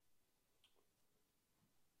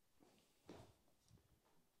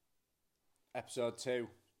Episode 2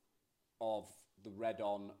 of the Red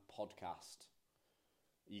On podcast.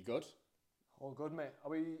 Are you good? All good, mate.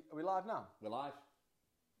 Are we live now? We're live.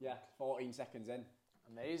 Yeah, 14 seconds in.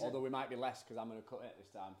 Amazing. Although we might be less because I'm going to cut it this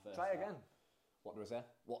time first. Try it again. What do I say?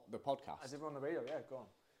 What, the podcast? As if we're on the radio, yeah, go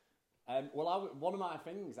on. One of my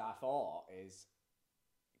things I thought is,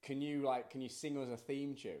 can you sing us a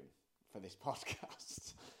theme tune for this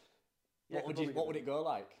podcast? Yeah, what would it go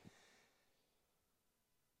like?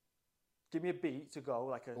 Give me a beat to go,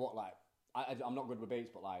 like a... What, like? I'm not good with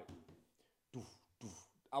beats, but like... Doof, doof.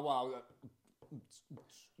 Oh, well...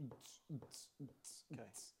 Okay.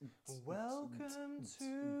 Welcome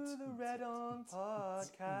to the Red On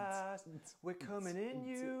podcast. We're coming in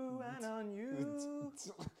you and on you.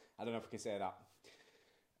 I don't know if we can say that.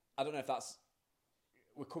 I don't know if that's...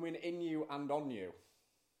 We're coming in you and on you.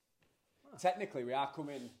 Huh. Technically, we are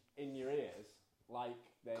coming in your ears. Like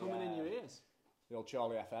they... Coming in your ears? The old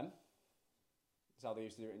Charlie FM. That's how they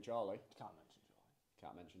used to do it in Charlie. Can't mention Charlie.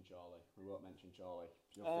 Can't mention Charlie. We won't mention Charlie.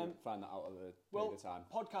 You'll find that out at the period of time.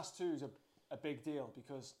 Podcast 2 is a big deal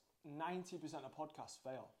because 90% of podcasts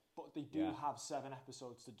fail, but they do have 7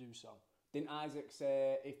 episodes to do so. Didn't Isaac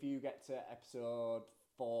say if you get to episode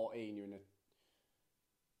 14, you're in the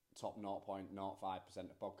top 0.05%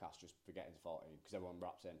 of podcasts just for getting to 14 because everyone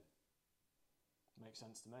wraps in? Makes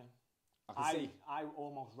sense to me. I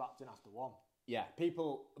almost wrapped in after 1. Yeah,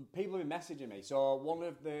 people have been messaging me. So one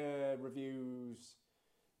of the reviews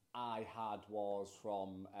I had was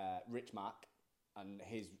from Rich Mac, and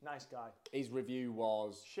his nice guy. His review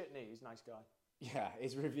was shit knees, nice guy. Yeah,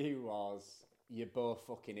 his review was you're both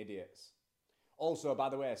fucking idiots. Also, by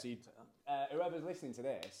the way, so whoever's listening to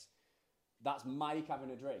this, that's Mike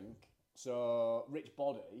having a drink. So Rich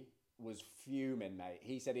Body was fuming, mate.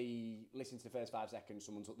 He said he listened to the first 5 seconds.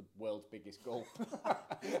 Someone took the world's biggest gulp.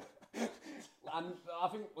 And I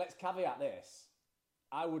think, let's caveat this.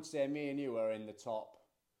 I would say me and you are in the top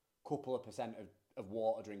couple of percent of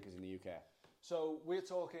water drinkers in the UK. So we're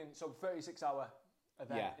talking, 36-hour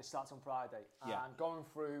event. Yeah. It starts on Friday. And going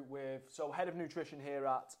through with, head of nutrition here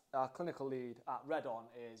at our clinical lead at Red On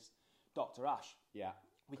is Dr. Ash. Yeah.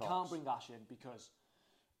 We can't bring Ash in because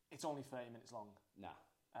it's only 30 minutes long. Nah.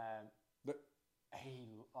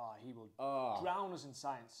 He will drown us in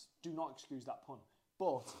science. Do not excuse that pun.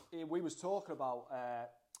 But we was talking about,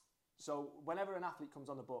 so whenever an athlete comes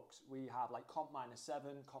on the books, we have like comp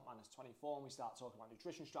 -7, comp -24, and we start talking about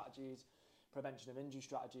nutrition strategies, prevention of injury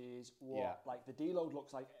strategies, what like the deload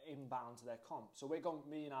looks like inbound to their comp. So we're going,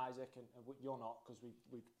 me and Isaac, and you're not because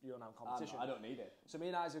you're now in competition. I don't need it. So me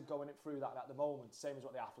and Isaac are going it through that at the moment, same as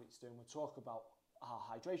what the athletes do. And we'll talk about our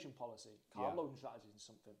hydration policy, carb loading strategies and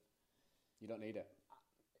something. You don't need it.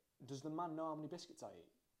 Does the man know how many biscuits I eat?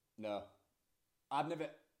 No.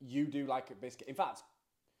 You do like a biscuit. In fact,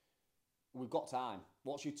 we've got time.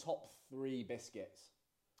 What's your top 3 biscuits?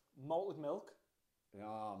 Malted milk.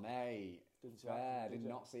 Oh, mate. Did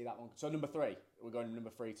not see that one. So number 3. We're going number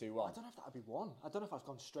 3, 2, 1. I don't know if that would be 1. I don't know if I've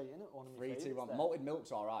gone straight in at one of my 3, 2, 1. there. Malted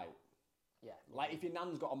milk's all right. Yeah. Like if your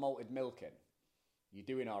nan's got a malted milk in, you're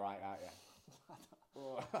doing all right, aren't you?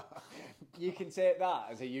 You can take that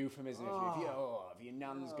as a euphemism. If your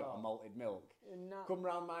nan's got a malted milk, come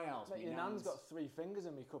round my house. Mate, your nan's got 3 fingers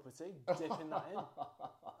in me cup of tea, dipping that in.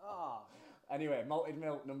 Anyway, malted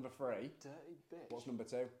milk number 3. Dirty bitch. What's number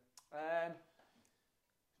 2?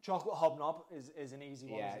 Chocolate hobnob is an easy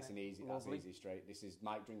one. Yeah, isn't it? That's easy straight. This is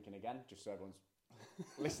Mike drinking again, just so everyone's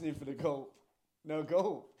listening for the gulp. No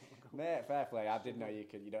gulp, mate. Fair play. I did know you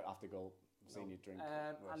could. You don't have to gulp. I've seen you drink.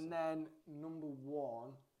 And then number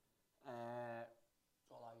 1,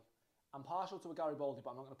 I'm partial to a Garibaldi, but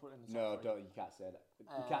I'm not going to put it in the top 3. Don't. You can't say that.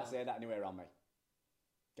 You can't say that anywhere around me.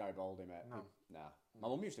 Garibaldi, mate. No. Nah. My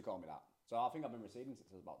mum used to call me that. So I think I've been receiving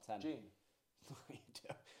since I was about 10. Jean.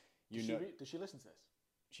 Does she listen to this?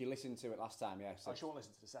 She listened to it last time, yeah. She won't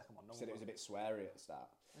listen to the second one. Said it was a bit sweary at the start.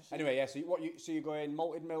 Anyway, yeah. So you're going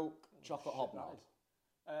malted milk, chocolate hobnob.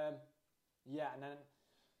 Yeah, and then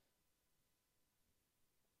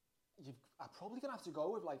I'm probably gonna have to go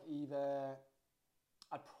with like either.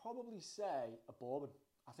 I'd probably say a bourbon.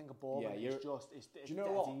 I think a bourbon is just. It's do you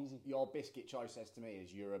know what easy. Your biscuit choice says to me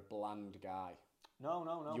is you're a bland guy.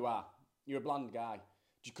 No. You are. You're a bland guy.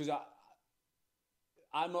 Because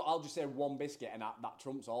I'll just say 1 biscuit and that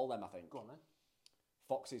trumps all them, I think. Go on then.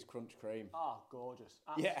 Fox's Crunch Cream. Oh, gorgeous.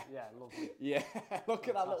 Yeah, lovely. Yeah, look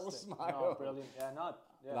at that little smile. No, brilliant.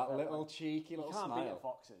 That little cheeky little smile. You can't beat a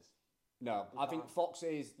Fox's. No, I think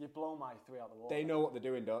Fox's... You blow my 3 out the water. They know what they're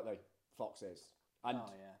doing, don't they? Fox's. And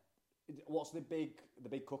yeah. What's the big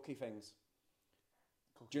cookie things?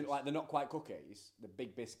 Cookies. Do you know, like, they're not quite cookies, the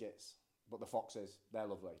big biscuits. but the foxes, they're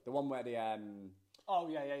lovely. The one where the Oh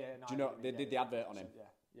yeah. No, do you know they did the advert on him?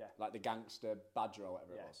 Yeah. Like the gangster badger or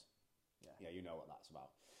whatever it was. Yeah, you know what that's about.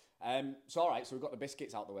 So all right, so we've got the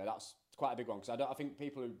biscuits out the way. That's quite a big one because I think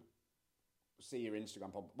people who see your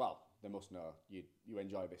Instagram, well, they must know you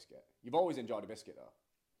enjoy a biscuit. You've always enjoyed a biscuit though.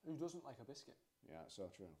 Who doesn't like a biscuit? Yeah, so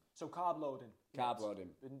true. So carb loading. Been sorted,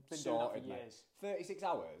 doing that for years. 36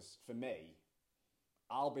 hours for me.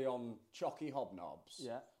 I'll be on chocky hobnobs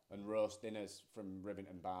and roast dinners from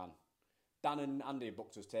Rivington Barn. Dan and Andy have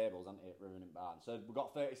booked us tables, haven't they, at Rivington Barn? So we've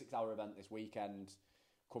got a 36-hour event this weekend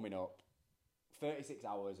coming up. 36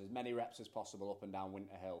 hours, as many reps as possible up and down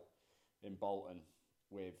Winter Hill in Bolton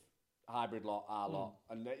with hybrid lot, our lot.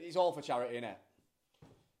 And it's all for charity, innit?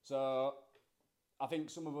 So I think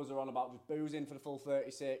some of us are on about just boozing for the full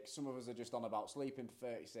 36. Some of us are just on about sleeping for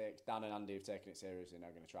 36. Dan and Andy have taken it seriously and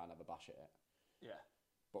are going to try and have a bash at it. Yeah.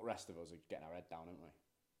 But rest of us are getting our head down, aren't we?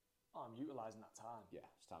 Oh, I'm utilising that time. Yeah,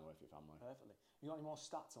 it's time away for your family. Perfectly. You got any more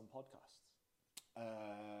stats on podcasts?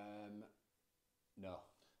 No.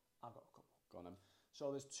 I've got a couple. Go on then.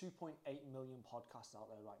 So there's 2.8 million podcasts out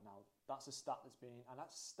there right now. That's a stat and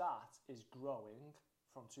that stat is growing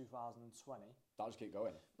from 2020. That'll just keep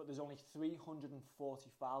going. But there's only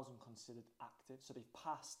 340,000 considered active. So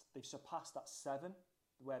they've surpassed that 7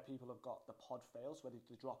 where people have got the pod fails, where they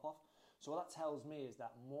drop off. So what that tells me is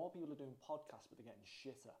that more people are doing podcasts, but they're getting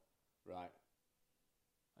shitter. Right.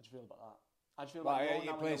 How do you feel about that? How do you feel about going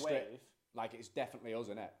down in the wave? Like it's definitely us,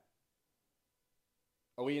 isn't it?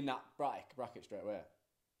 Are we in that bracket straight away?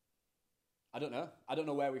 I don't know. I don't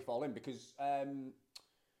know where we fall in because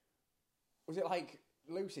was it like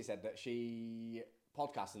Lucy said that she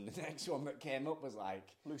podcast and the next one that came up was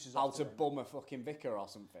like Lucy's how to bum a fucking vicar or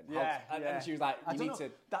something. Yeah, and she was like, you need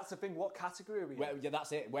to. That's the thing. What category are we in? Yeah,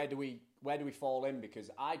 that's it. Where do we fall in? Because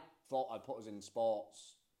I thought I'd put us in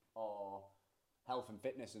sports or health and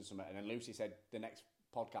fitness and something, and then Lucy said the next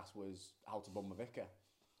podcast was how to bum a vicar.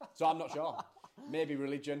 So I'm not sure. Maybe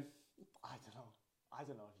religion. I don't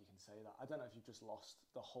know if you can say that. I don't know if you've just lost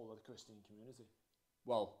the whole of the Christian community.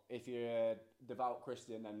 Well, if you're a devout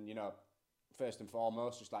Christian, then, you know, first and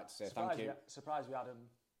foremost, just like to say thank you. Surprised we had him.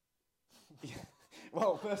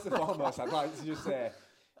 Well, first and foremost, I'd like to just say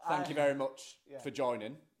thank you very much for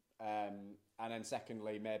joining. And then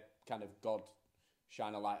secondly, may kind of God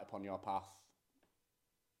shine a light upon your path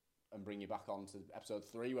and bring you back on to episode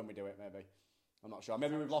 3 when we do it, maybe. I'm not sure.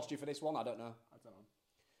 Maybe we've lost you for this one. I don't know.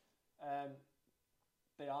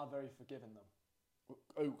 They are very forgiving, though.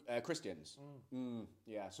 Oh, Christians?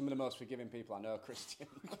 Yeah, some of the most forgiving people I know are Christian.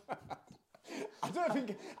 I don't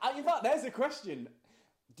think... In fact, there's a question.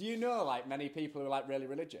 Do you know, like, many people who are, like, really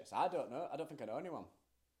religious? I don't know. I don't think I know anyone.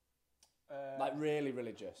 Like, really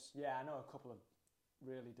religious. Yeah, I know a couple of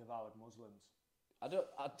really devoured Muslims.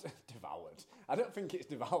 Devoured. I don't think it's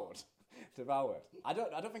devoured. Devoured. I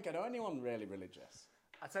don't think I know anyone really religious.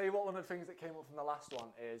 I tell you what, one of the things that came up from the last one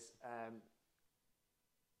is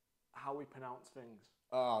how we pronounce things.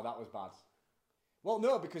 Oh, that was bad. Well,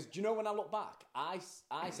 no, because do you know when I look back, I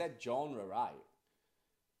said genre right,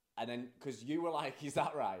 and then because you were like, "Is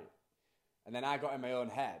that right?" And then I got in my own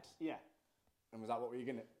head. Yeah. And was like, "What were you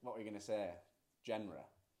gonna say?" Genre,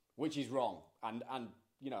 which is wrong, and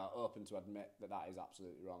you know, open to admit that is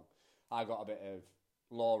absolutely wrong. I got a bit of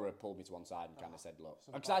Laura pulled me to one side and kind of said, "Look,"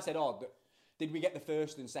 because I said, did we get the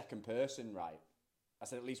first and second person right?" I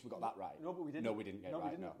said, "At least we got that right." No, but we didn't. No, we didn't get it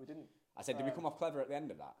right. We didn't. I said, "Did we come off clever at the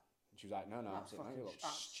end of that?" And she was like, "No, absolutely. You look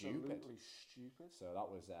stupid." Absolutely stupid. So that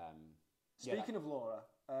was. Speaking of Laura,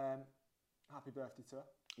 happy birthday to her.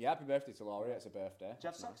 Yeah, happy birthday to Laura. It's her birthday. Did you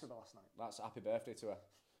have sex with her last night? That's happy birthday to her.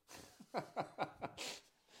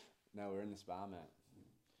 No, we're in the spa, mate.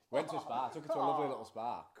 Went to a spa. Took her to a lovely little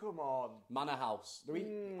spa. Come on. Manor House.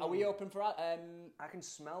 Are we open for... I can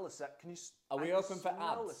smell the Can you... Are we open for ads? I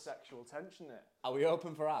can smell the sexual tension there. Are we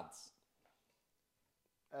open for ads?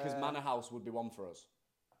 Because Manor House would be one for us.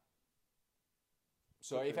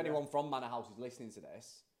 So if anyone from Manor House is listening to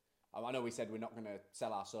this, I know we said we're not going to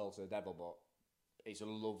sell our soul to the devil, but it's a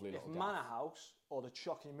lovely little Manor House or the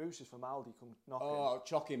Chocky Mooses from Aldi come knocking. Oh,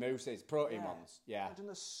 Chocky Mooses, protein ones. Yeah. Imagine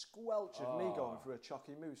the squelch of me going for a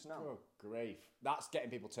Chocky Moose now. Oh, grief. That's getting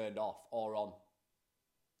people turned off or on.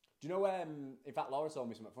 Do you know, in fact, Laura told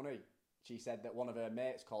me something funny. She said that one of her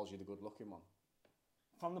mates calls you the good-looking one.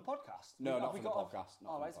 From the podcast? No, not from the podcast.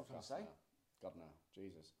 Oh, right, I was going to say. No. God, no.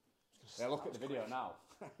 Jesus. Yeah, look at the video now.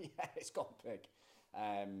 Yeah, it's gone big.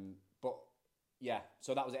 But... yeah,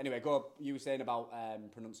 so that was it. Anyway, you were saying about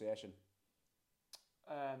pronunciation.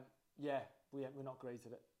 Yeah, we're not great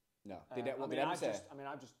at it. No. Did Emma say?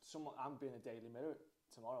 I'm being a Daily Mirror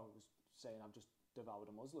tomorrow. Was saying I'm just devoured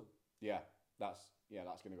a Muslim. Yeah, that's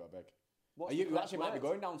going to go big. What's You actually might be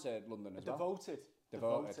going down to London as well. Devoted.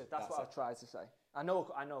 That's what I've tried to say. I know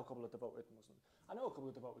a couple of devoted Muslims. I know a couple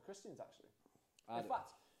of devoted Christians, actually. In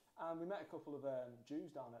fact, we met a couple of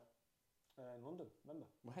Jews down at in London. Remember?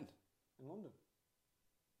 When? In London.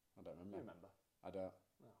 I don't remember. You remember? I don't.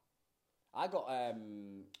 No. I got.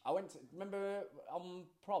 I went. Remember on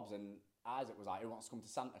Probs and Isaac was like, "Who wants to come to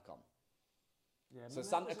SantaCon?" Yeah. So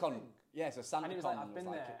SantaCon. Yeah. So SantaCon. And he was like, "I've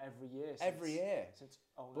been there every year." Every year. Since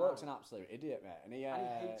Bloke's an absolute idiot, mate. And he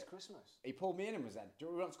hates Christmas. He pulled me in and was like, "Do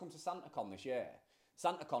you want to come to SantaCon this year?"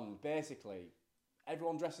 SantaCon, basically,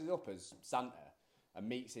 everyone dresses up as Santa and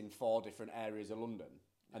meets in 4 different areas of London,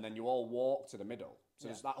 and then you all walk to the middle. So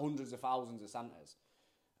there's like hundreds of thousands of Santas.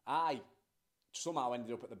 I somehow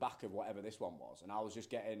ended up at the back of whatever this one was, and I was just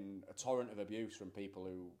getting a torrent of abuse from people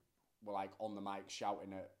who were like on the mic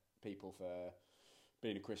shouting at people for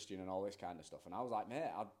being a Christian and all this kind of stuff. And I was like, mate,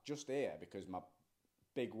 I'm just here because my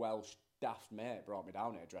big Welsh daft mate brought me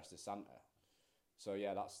down here dressed as Santa. So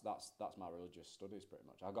yeah, that's my religious studies pretty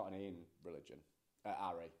much. I got an E in religion at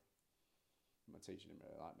RE. My teacher didn't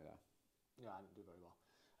really like me there. Yeah, I didn't do very well.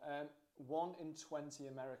 1 in 20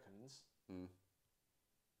 Americans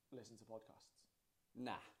listen to podcasts.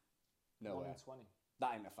 Nah, no 1 way. in 20.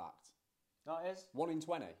 That ain't a fact. No, it is. 1 in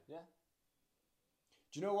 20. Yeah.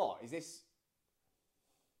 Do you know what? Do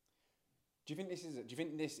you think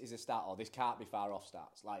this is a stat, or this can't be far off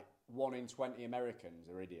stats? Like 1 in 20 Americans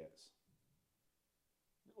are idiots.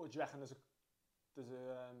 Or do you reckon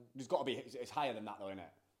There's got to be. It's higher than that, though, isn't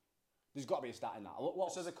it? There's got to be a stat in that.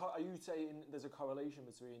 So are you saying there's a correlation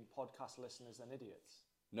between podcast listeners and idiots?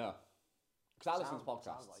 No, because I listen to podcasts.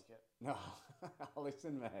 Sounds like it. No, I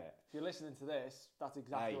listen, mate. If you're listening to this, that's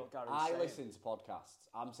exactly what Gary's saying. I listen to podcasts.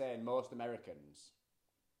 I'm saying most Americans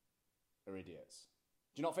are idiots.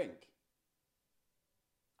 Do you not think?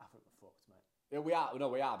 I think we're fucked, mate. Yeah, we are. No,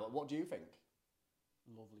 we are. But what do you think?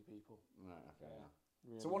 Lovely people. Right. Okay. Yeah.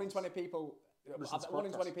 Really So 1 in 20 people. Listen to 1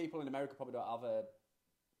 in 20 podcasts. people in America probably don't have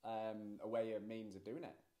a way, a means of doing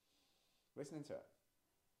it. Listening to it.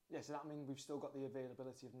 Yeah, so that means we've still got the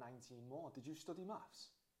availability of 19 more. Did you study maths?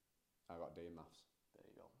 I got a D in maths. There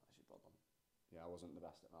you go. That's your problem. Yeah, I wasn't the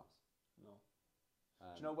best at maths. No.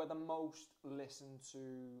 Do you know where the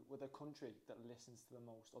country that listens to the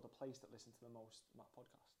most, or the place that listens to the most math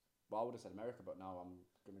podcast? Well, I would have said America, but now I'm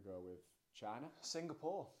going to go with China.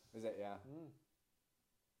 Singapore. Is it? Yeah.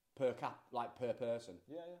 Per person.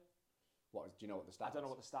 Yeah. Do you know what the stat is? I don't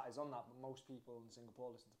know what the stat is on that, but most people in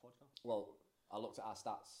Singapore listen to podcasts. Well, I looked at our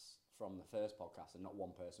stats from the first podcast, and not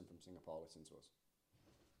one person from Singapore listened to us.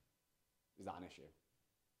 Is that an issue?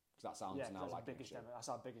 Because that sounds now like an issue. That's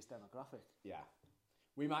our biggest demographic. Yeah.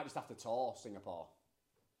 We might just have to tour Singapore.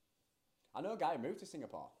 I know a guy who moved to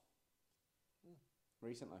Singapore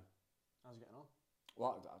recently. How's he getting on?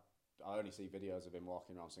 Well, I only see videos of him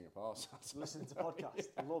walking around Singapore. So listening to podcasts.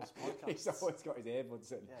 He loves podcasts. He's always got his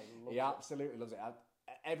earbuds in. Yeah, he absolutely loves it.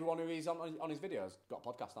 Everyone who he's on his videos got a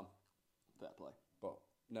podcast on. Fair play. But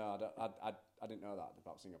no, I didn't know that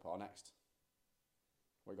about Singapore. Next,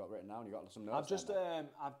 what you got written down? You got some notes.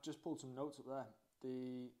 I've just pulled some notes up there.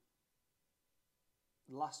 The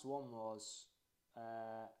last one was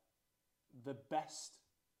the best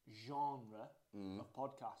genre of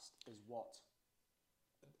podcast is what?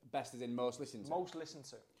 Best as in most listened to. Most listened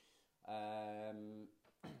to.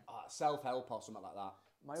 Self-help or something like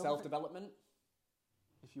that. Self-development.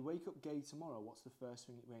 If you wake up gay tomorrow, what's the first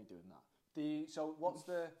thing? We ain't doing that. So what's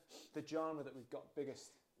the genre that we've got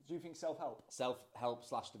biggest? Do you think self-help? Self-help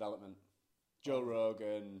 / development. Joe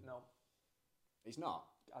Rogan. No. It's not.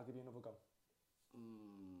 I'll give you another go.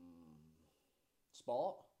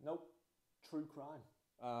 Sport? Nope. True crime.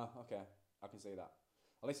 Okay. I can see that.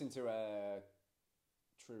 I listened to a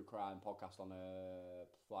true crime podcast on a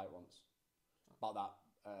flight once about that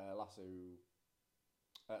lass who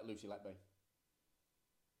Lucy Letby.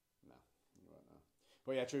 No, you won't know.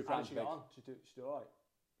 But yeah, true crime. How did she get on? She do all right.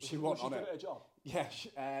 She wasn't on it. Was she good at her job?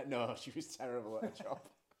 Yeah, no, she was terrible at her job.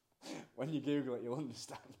 When you Google it, you'll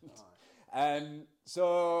understand. Right.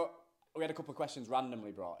 So we had a couple of questions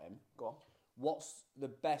randomly brought in. Go on. What's the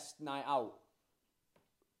best night out?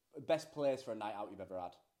 Best place for a night out you've ever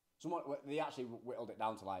had? They actually whittled it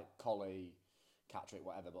down to like Collie, Catterick,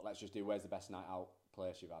 whatever. But let's just do where's the best night out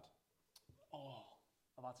place you've had? Oh,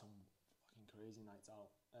 I've had some fucking crazy nights out.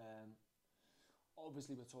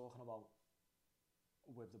 Obviously, we're talking about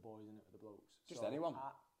with the boys and with the blokes. Just anyone.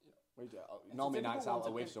 Normally nights out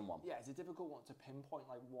are with someone. Yeah, it's a difficult one to pinpoint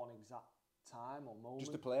like one exact time or moment.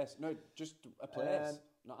 Just a place. No, just a place.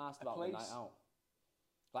 Not asked about the night out.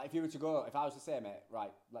 Like if you were to go, if I was to say, mate,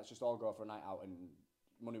 right, let's just all go for a night out and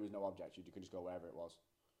money was no object, you could just go wherever it was.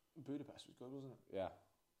 Budapest was good, wasn't it? Yeah.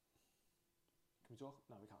 Can we talk?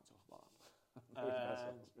 No, we can't talk about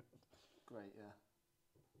that. Great, yeah.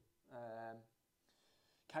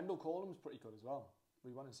 Kendall Corlin was pretty good as well.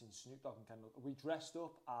 We went and seen Snoop Dogg and Kendall. We dressed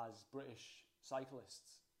up as British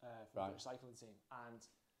cyclists from the British cycling team and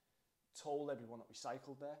told everyone that we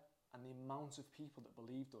cycled there. And the amount of people that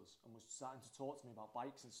believed us and was starting to talk to me about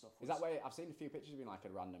bikes and stuff. Is that where I've seen a few pictures of you in like a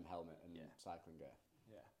random helmet and cycling gear?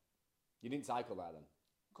 Yeah. You didn't cycle there then?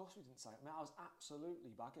 Of course we didn't cycle. Mate, I was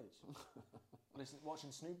absolutely baggage.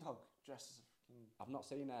 Watching Snoop Dogg dressed as a fucking... I've not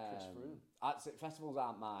seen... Chris Froome. Festivals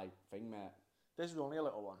aren't my thing, mate. This was only a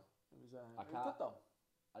little one. It was good though.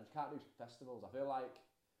 I just can't do festivals. I feel like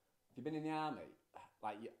if you've been in the army,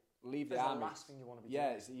 like you leave the It's army... the last thing you want to be doing.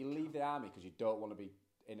 Yeah, you leave the army because you don't want to be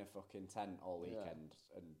in a fucking tent all weekend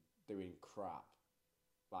and doing crap,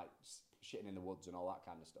 like shitting in the woods and all that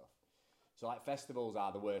kind of stuff. So like festivals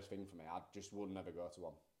are the worst thing for me. I just would never go to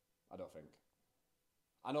one. I don't think.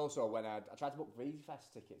 And also when I tried to book Visa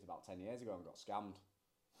Fest tickets about 10 years ago and got scammed.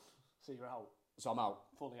 So you're out? So I'm out.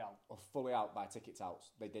 Fully out? Fully out by tickets out.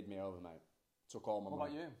 They did me over, mate. Took all my money. What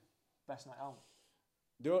about you? Best night out?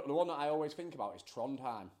 The one that I always think about is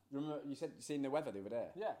Trondheim. Remember you said you seen the weather the other day?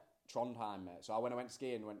 Yeah. Trondheim, mate. So when I went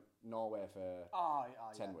skiing, went Norway for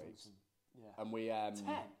 10 weeks. And we... 10?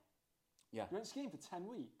 Yeah. You went skiing for 10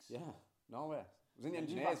 weeks? Yeah, Norway. I was in the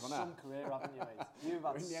engineers, wasn't I? You've had some career, haven't you, mate? You've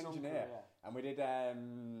had some career. And we did...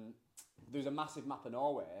 there's a massive map of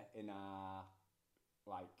Norway in our,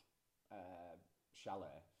 chalet.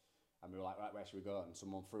 And we were like, right, where should we go? And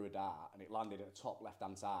someone threw a dart and it landed at the top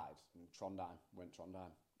left-hand side. And Trondheim. Went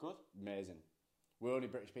Trondheim. Good. Amazing. We're only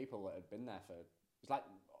British people that had been there for... It's like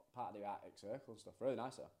part of the Arctic Circle and stuff. Really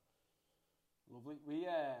nice, though. Lovely. We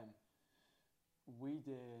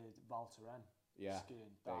did Val Thorens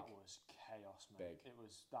skiing. That was chaos, mate.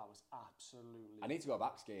 That was absolutely... I need to go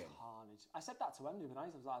back skiing. Carnage. I said that to Em the other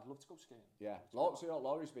night. I was like, I'd love to go skiing. Yeah. Laura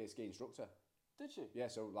used to be a ski instructor. Did she? Yeah,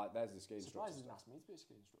 so there's the ski instructor. Surprised didn't ask me to be a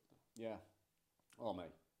ski instructor. Yeah. Oh,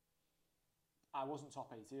 mate. I wasn't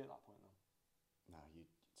top 80 at that point, though. No, you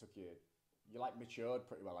matured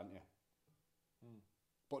pretty well, haven't you?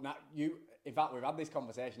 But now in fact, we've had this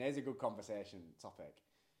conversation. Here's a good conversation topic.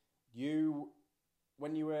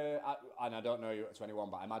 When you were, and I don't know you at 21,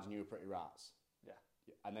 but I imagine you were pretty rats. Yeah.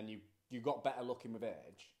 And then you got better looking with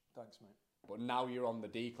age. Thanks, mate. But now you're on the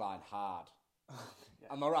decline hard.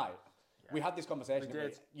 Yeah. Am I right? Yeah. We had this conversation. We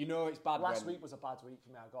did. You know it's bad. Last week was a bad week for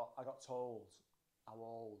me. I got told how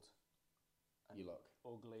old. And you look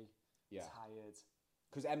ugly. Yeah. Tired.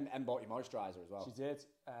 Because Em bought you moisturiser as well. She did.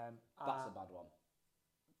 That's a bad one.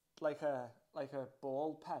 Like a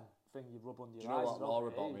ball pen thing you rub under your eyes. Do you know what?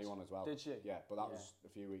 Laura bought me one as well. Did she? Yeah, but that was a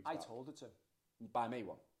few weeks I back. told her to. Buy me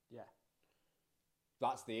one. Yeah.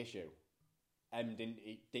 That's the issue. Em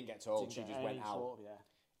didn't get told. She just went out. Sort of,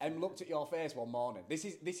 Em looked at your face one morning. This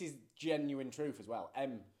is genuine truth as well.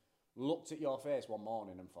 Em looked at your face one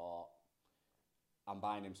morning and thought, "I'm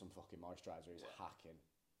buying him some fucking moisturiser. He's hacking."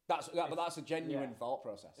 But that's a genuine thought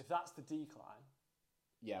process. If that's the decline,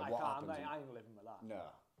 what happens? I ain't living with that. No.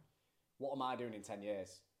 What am I doing in 10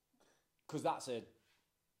 years? Because that's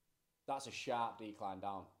a sharp decline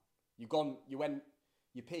down. You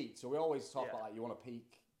peaked. So we always talk about you want to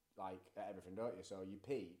peak at everything, don't you? So you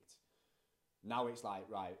peaked. Now it's like,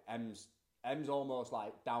 right, Em's almost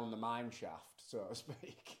like down the mine shaft, so to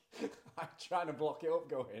speak. I'm trying to block it up,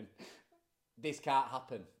 going, this can't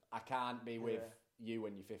happen. I can't be with you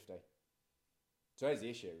when you're 50. So here's the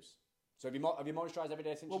issues. So have you moisturised every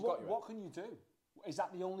day since you've got you? What can you do? Is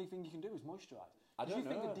that the only thing you can do is moisturise? I don't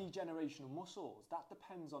know. You think the degeneration of muscles, that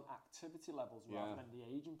depends on activity levels rather than the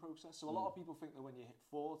ageing process. So a lot of people think that when you hit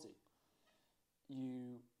 40,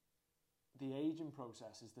 the ageing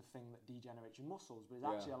process is the thing that degenerates your muscles, but it's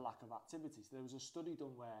actually a lack of activity. So there was a study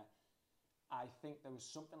done where I think there was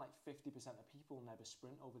something like 50% of people never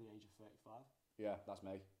sprint over the age of 35. Yeah, that's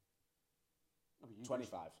me.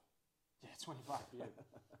 25. Yeah, 25 for you.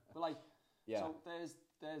 But so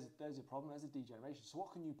there's a problem. There's a degeneration. So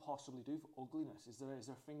what can you possibly do for ugliness? Is there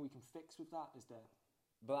a thing we can fix with that? Is there?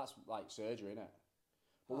 But that's like surgery, isn't it?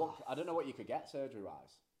 But I don't know what you could get surgery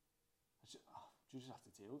wise. You just have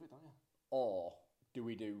to deal with it, don't you? Or do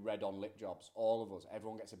we do red on lip jobs? All of us.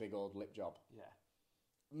 Everyone gets a big old lip job. Yeah.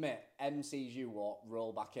 Mate, M sees you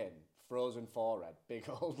roll back in, frozen forehead, big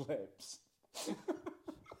old lips.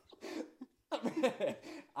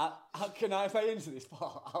 How can I pay into this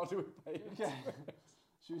part? How do we pay into it?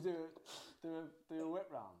 Should we do a whip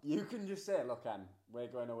round? You can just say, look, Em, we're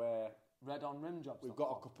going away. Red on rim jobs. We've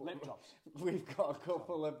got a couple lip jobs. We've got a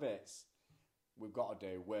couple of bits we've got to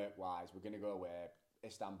do work-wise. We're going to go away.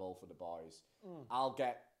 Istanbul for the boys. I'll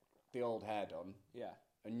get the old hair done. Yeah.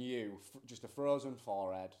 And you, just a frozen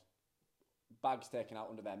forehead, bags taken out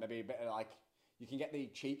under there, maybe a bit of like, you can get the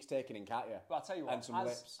cheeks taken in, can't you? But I'll tell you what, and some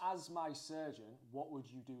lips. As my surgeon, what would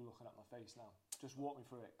you do looking at my face now? Just walk me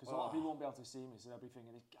through it. Because a lot of people won't be able to see me, so they'll be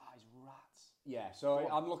thinking, this guy's rats. Yeah, so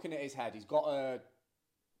I'm looking at his head. He's got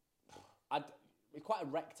it's quite a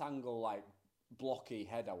rectangle, like, blocky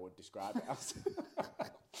head, I would describe it as.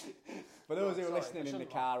 For those who are listening in the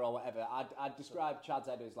car or whatever, I'd describe Chad's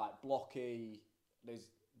head as, like, blocky.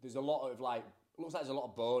 There's a lot of, like, looks like there's a lot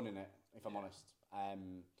of bone in it, if I'm honest.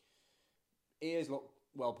 Ears look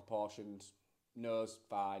well proportioned. Nose,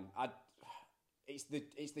 fine. It's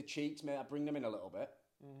the cheeks, mate. I bring them in a little bit,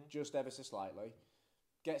 just ever so slightly.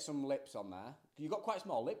 Get some lips on there. You've got quite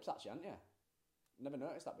small lips, actually, haven't you? Never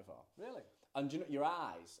noticed that before. Really? And you know, your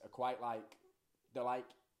eyes are quite like, they're like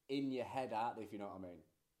in your head, aren't they, if you know what I mean?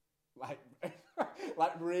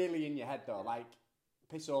 Like really in your head, though. Like,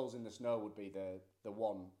 piss holes in the snow would be the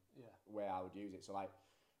one way I would use it. So, like,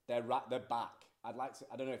 they're back. I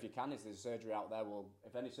don't know if you can, if there's a surgery out there, well,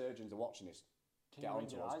 if any surgeons are watching this, get on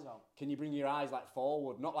to us. Can you bring your eyes, like,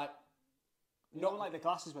 forward? Not like... Not like the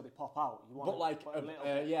glasses where they pop out. You want but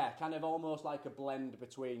like, kind of almost like a blend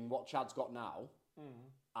between what Chad's got now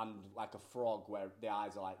and like a frog where the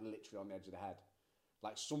eyes are like literally on the edge of the head.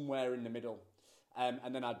 Like somewhere in the middle. And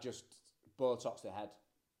then I'd just Botox the head,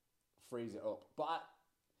 freeze it up. But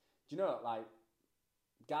do you know, like,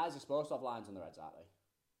 guys are supposed to have lines on their heads, aren't they?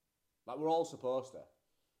 Like, we're all supposed to.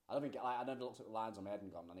 I don't think, like, I never looked at the lines on my head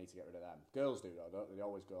and gone, I need to get rid of them. Girls do though, don't they? They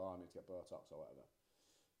always go, I need to get Botox or whatever.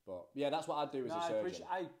 But yeah, that's what I'd do as a surgeon.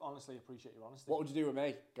 I honestly appreciate your honesty. What would you do with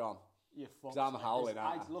me? Go on. You're fucked. Because I'm howling.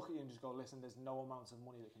 I'd look at you and just go, listen, there's no amount of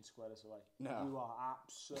money that can square this away. No. You are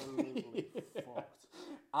absolutely fucked.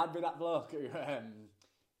 I'd be that bloke who,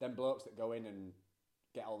 them blokes that go in and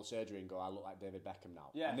get all the surgery and go, I look like David Beckham now.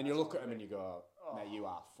 Yeah, and then you look at them and you go, mate, you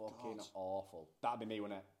are fucking awful. That'd be me,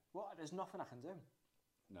 wouldn't it? What? There's nothing I can do.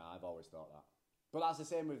 No, I've always thought that. But that's the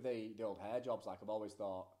same with the old hair jobs. Like, I've always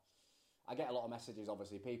thought, I get a lot of messages,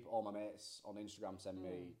 obviously. People, all my mates on Instagram send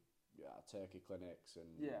me turkey clinics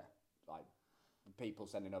and like people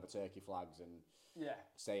sending over turkey flags and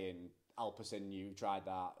saying, Alpacin, you tried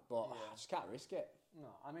that. But I just can't risk it. No,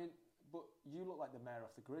 I mean, but you look like the mayor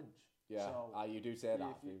off the Grinch. Yeah, so you do say that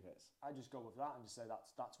a few bits. I just go with that and just say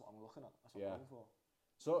that's what I'm looking at. That's what I'm going for.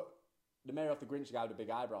 So, the mayor off the Grinch guy with the big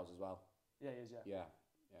eyebrows as well. Yeah, he is, Yeah.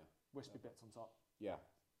 Wispy bits on top. Yeah.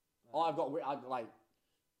 Like,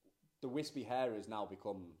 the wispy hair has now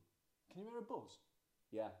become... Can you hear a buzz?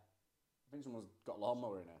 Yeah. I think someone's got a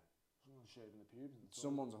lawnmower in here. Someone's shaving the pubes.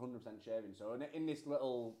 Someone's 100% shaving. So in this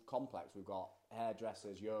little complex, we've got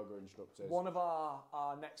hairdressers, yoga instructors. One of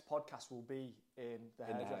our next podcasts will be in the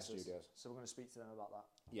hairdressers. Studios. So we're going to speak to them about that.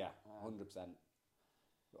 Yeah, 100%.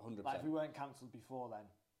 100%. Like, if we weren't cancelled before then,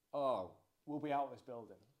 we'll be out of this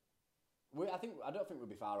building. I don't think we'd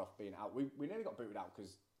be far off being out. We nearly got booted out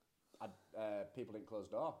because people didn't close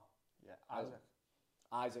the door. Yeah,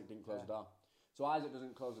 Isaac didn't close the door. So Isaac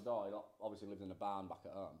doesn't close the door. He obviously lives in a barn back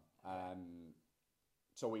at home.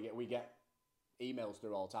 So we get emails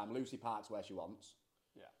through all the time. Lucy parks where she wants.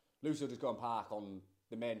 Yeah. Lucy will just go and park on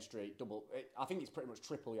the main street. I think it's pretty much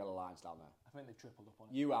triple yellow lines down there. I think they've tripled up on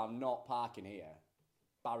it. You are not parking here.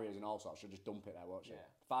 Barriers and all sorts. She'll just dump it there, won't she? Yeah.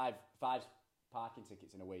 Five parking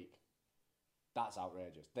tickets in a week. That's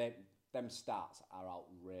outrageous. Them stats are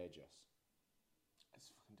outrageous. It's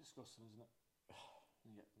fucking disgusting, isn't it?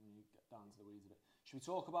 You get down to the weeds of it. Should we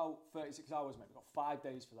talk about 36 hours, mate? We've got 5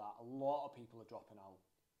 days for that. A lot of people are dropping out.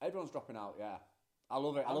 Everyone's dropping out, yeah. I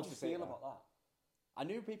love it. How I love do you to see feel it. about that? I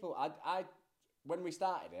knew people... I when we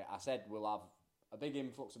started it, I said we'll have a big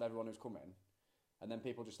influx of everyone who's coming, and then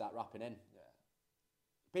people just start rapping in. Yeah.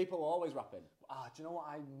 People are always rapping. Do you know what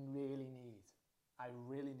I really need? I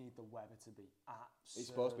really need the weather to be absolutely it's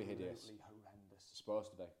supposed to be hideous. Horrendous. It's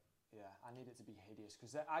supposed to be. Yeah, I need it to be hideous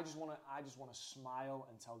because I just want to smile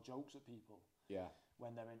and tell jokes at people. Yeah.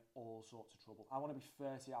 When they're in all sorts of trouble, I want to be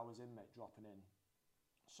 30 hours in, mate, dropping in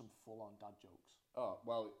some full-on dad jokes. Oh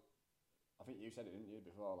well, I think you said it, didn't you,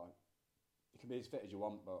 before? Like, you can be as fit as you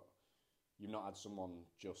want, but you've not had someone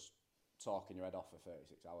just talking your head off for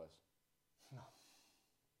 36 hours. No.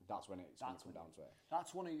 That's when it's going to come down to it.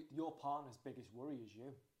 That's one of your partner's biggest worry is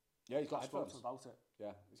you. Yeah, he's got headphones. About it.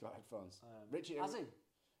 Yeah, he's got headphones. Richie, has he?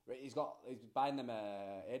 He's buying them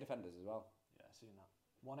ear defenders as well. Yeah, I've seen that.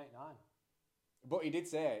 189. But he did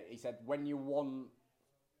say, he said, when you want...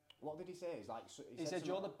 What did he say? He said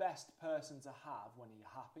you're the best person to have when you're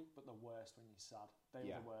happy, but the worst when you're sad. They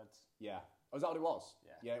were the words. Yeah. Oh, is that what it was?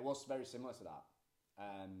 Yeah. Yeah, it was very similar to that.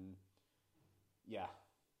 Yeah.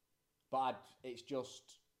 But it's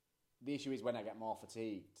just... The issue is when I get more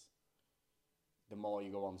fatigued, the more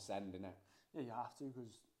you go on send, innit? Yeah, you have to,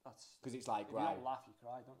 because that's... Because it's like, if you don't laugh, you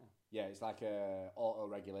cry, don't you? Yeah, it's like a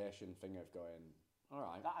auto-regulation thing of going, all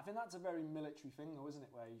right. I think that's a very military thing, though, isn't it?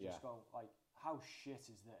 Where you just go, like, how shit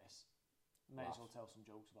is this? May as well tell some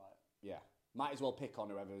jokes about it. Yeah. Might as well pick on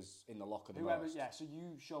whoever's in the locker the most. Yeah, so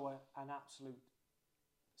you show an absolute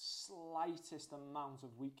slightest amount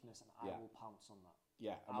of weekness and I will pounce on that.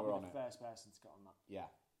 Yeah, and I'll we're be on the it. first person to get on that. Yeah,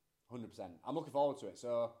 100%. I'm looking forward to it.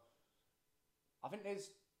 So, I think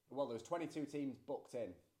there's 22 teams booked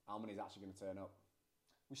in. How many's actually going to turn up?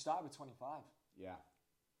 We started with 25. Yeah.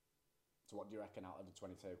 So what do you reckon out of the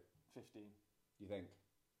 22? 15. You think?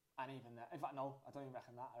 And even that. In fact, no, I don't even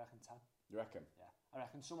reckon that. I reckon 10. You reckon? Yeah. I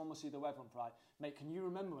reckon someone will see the weather on Friday. Mate, can you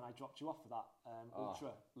remember when I dropped you off for that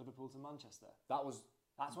ultra, Liverpool to Manchester?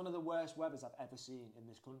 That's one of the worst weathers I've ever seen in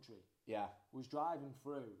this country. Yeah. I was driving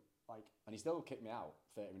through, like... And he still kicked me out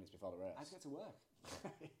 30 minutes before the race. I had to get to work.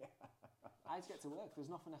 I had to get to work. There's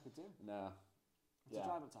nothing I could do. No. I had to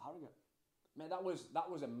drive up to Harrogate. Mate, that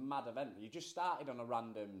was a mad event. You just started on a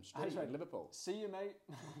random street in Liverpool. See you, mate.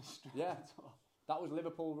 Yeah. That was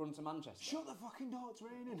Liverpool run to Manchester. Shut the fucking door, it's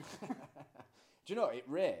raining. Do you know, it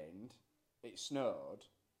rained, it snowed,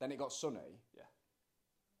 then it got sunny. Yeah.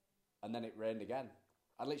 And then it rained again.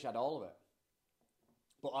 I literally had all of it.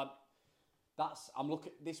 But I'm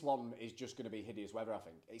looking, this one is just going to be hideous weather, I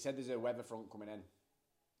think. It said there's a weather front coming in.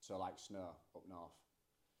 So like snow up north.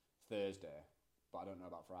 Thursday. But I don't know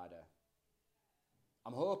about Friday.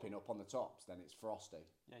 I'm hoping up on the tops, then it's frosty.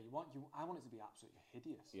 Yeah, I want it to be absolutely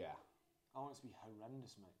hideous. Yeah. I want it to be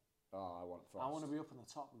horrendous, mate. Oh, I want frost. I want to be up on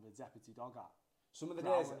the top with a deputy dog hat. Some of the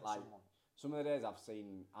days I've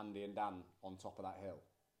seen Andy and Dan on top of that hill,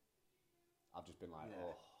 I've just been like,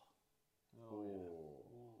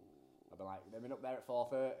 I've been like, they've been up there at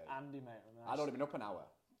 4:30. Andy, mate, I'd already been up an hour.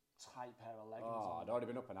 Tight pair of leggings. I'd already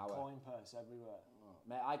been up an hour. Coin purse everywhere. Oh,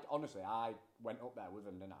 mate, I went up there with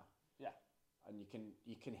them, didn't I? Yeah. And you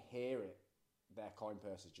can hear it. Their coin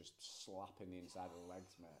purse is just slapping the inside of the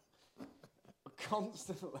legs, mate.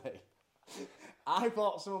 Constantly. I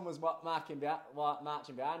thought someone was marching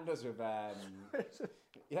behind us with,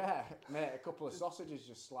 yeah, mate, a couple of sausages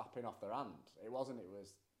just slapping off their hand. It wasn't, it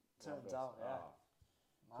was... Turns out, yeah.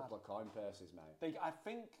 A couple of coin purses, mate. I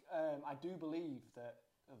think, I do believe that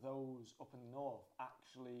those up in the north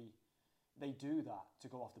actually, they do that to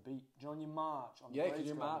go off the beat. Do you know when you march on the Yeah, because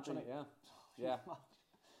you march on it, yeah. Yeah.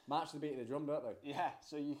 March to the beat of the drum, don't they? Yeah,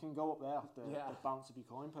 so you can go up there after the bounce of your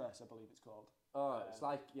coin purse, I believe it's called. Oh, it's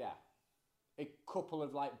like, yeah, a couple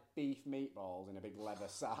of like beef meatballs in a big leather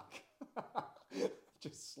sack.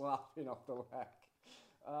 Just slapping off the leg.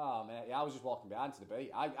 Oh, mate, yeah, I was just walking behind to the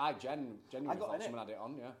beat. I genuinely thought someone had it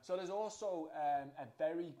on, yeah. So there's also a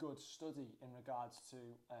very good study in regards to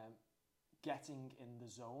getting in the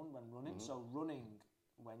zone when running. Mm-hmm. So running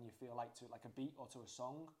when you feel like a beat or to a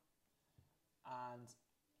song. And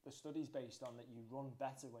the study's based on that you run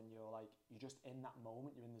better when you're just in that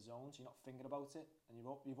moment, you're in the zone, so you're not thinking about it, and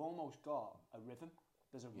you've almost got a rhythm.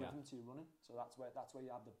 There's a rhythm to your running, so that's where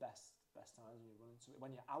you have the best times when you're running. So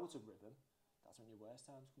when you're out of rhythm, that's when your worst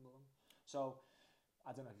times come along. So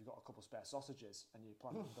I don't know if you've got a couple of spare sausages and you're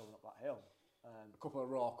planning on going up that hill. A couple of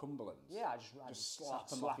raw Cumberlands. Yeah, I just slap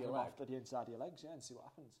them off the inside of your legs, yeah, and see what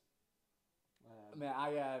happens.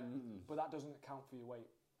 But that doesn't account for your weight.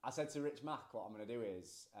 I said to Rich Mack, what I'm going to do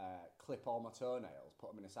is clip all my toenails, put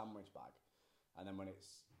them in a sandwich bag, and then when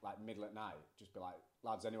it's like middle at night, just be like,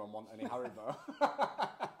 lads, anyone want any Haribo?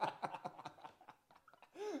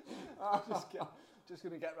 Just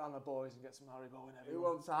going to get round the boys and get some Haribo in everyone. Who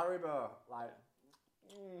wants Haribo? Like,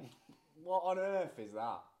 what on earth is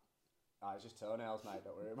that? It's just toenails, mate,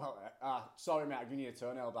 don't worry about it. Sorry, mate, I've given you a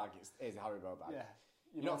toenail bag, it's a Haribo bag. Yeah.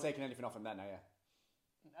 You're not taking anything off him then, are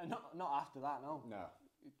you? Not after that, no. No.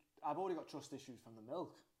 I've already got trust issues from the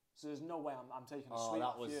milk, so there's no way I'm taking a sweet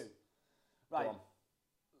off you. Right.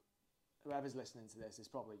 Whoever's listening to this is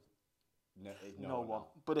probably no one.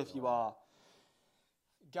 But if you are,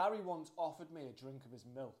 Gary once offered me a drink of his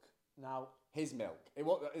milk. Now his milk. It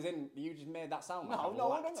was as in you just made that sound like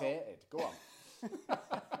lactated. No. Go on.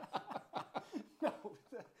 No,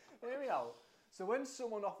 hear me out. So when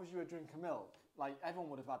someone offers you a drink of milk, like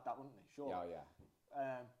everyone would have had that, wouldn't they? Sure.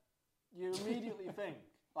 Yeah. You immediately think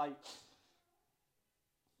like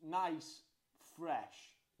nice,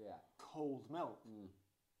 fresh, cold milk.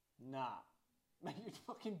 Nah, mate, you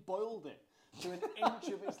fucking boiled it to an inch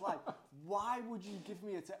of its life. Why would you give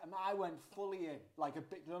me I went fully in, like a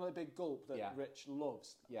big gulp that Rich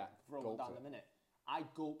loves. Yeah, throw it down the minute. I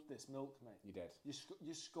gulped this milk, mate. You did.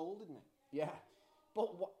 You scolded me. Yeah.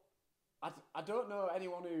 But what... I don't know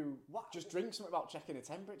anyone who just drinks something about checking the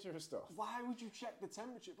temperature and stuff. Why would you check the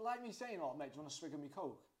temperature? Like me saying, oh, mate, do you want a swig of me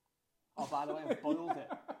Coke? Oh, by the way, I boiled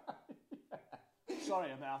it. Yeah. Sorry,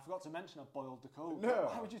 mate, I forgot to mention I boiled the Coke.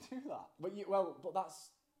 No. Why would you do that? But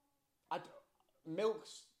that's...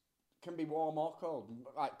 Milks can be warm or cold.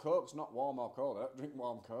 Like, Coke's not warm or cold. I don't drink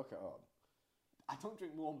warm Coke at home. I don't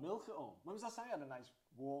drink warm milk at home. When was I saying I had a nice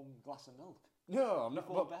warm glass of milk? No, I'm not.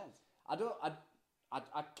 Before bed.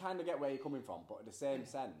 I kind of get where you're coming from, but in the same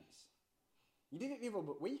sense, you did it the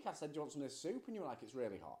other week. I said, do you want some of this soup? And you were like, it's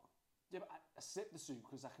really hot. Yeah, but I sip the soup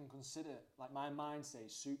because I can consider, like, my mind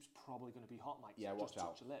says soup's probably going to be hot, Mike. Yeah, watch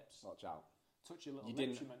out. Touch your lips. Watch out. Touch your little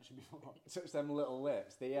lips you mentioned before. Touch them little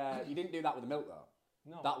lips. You didn't do that with the milk, though.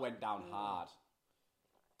 No. That went down hard.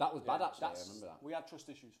 That was bad, actually. I remember that. We had trust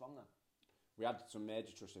issues from them. We had some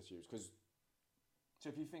major trust issues because... So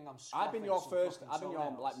if you think I've been your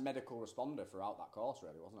like medical responder throughout that course,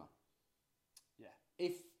 really, wasn't I? Yeah.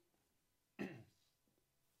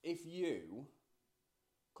 If you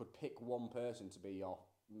could pick one person to be your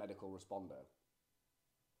medical responder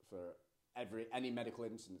for any medical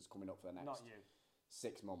incident that's coming up for the next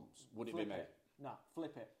 6 months, would it be me? No,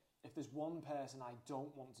 flip it. If there's one person I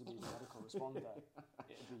don't want to be the medical responder,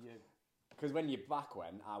 it'd be you. Because when your back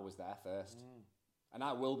went, I was there first. And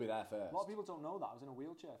I will be there first. A lot of people don't know that. I was in a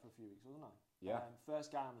wheelchair for a few weeks, wasn't I? Yeah. First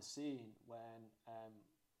guy on the scene when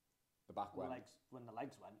the back went. When the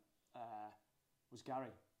legs went was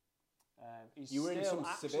Gary. You were in some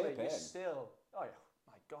severe pain. Oh yeah,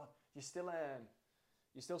 my God! You're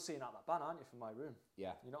still seeing out that ban, aren't you, from my room?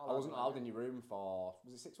 Yeah. You're not I wasn't allowed in your room for,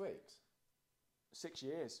 was it 6 weeks? 6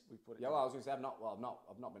 years we put it. Yeah, well, I was going to say I've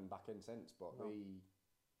not been back in since, but no.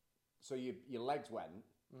 So your legs went.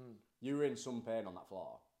 You were in some pain on that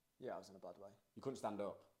floor. Yeah, I was in a bad way. You couldn't stand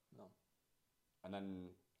up. No. And then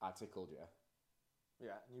I tickled you.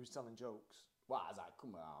 Yeah, and you was telling jokes. Well, I was like,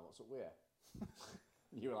 come on, what's up with you?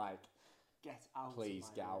 You were like, get out. Please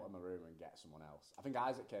get out of my room and get someone else. I think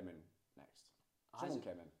Isaac came in next. Someone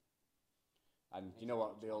came in. And you know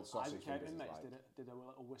what the old sausage came fingers in is next, like? did a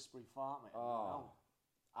little whispery fart, mate. Oh.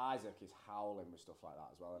 Isaac is howling with stuff like that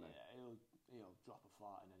as well, isn't he? Yeah, he'll drop a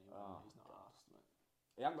fart in anyway. Oh, he's not arsed, mate.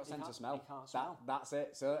 He hasn't got sense of smell. He can't smell. That's it.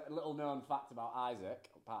 So a little known fact about Isaac,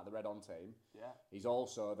 part of the Red On team. Yeah. He's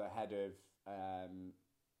also the head of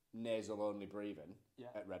nasal only breathing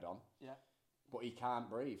at Red On. Yeah. But he can't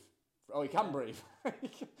breathe. Oh, he can breathe.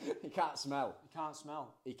 He can't smell. He can't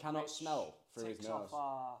smell. He cannot smell through his nose. Takes off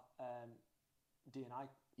our D&I.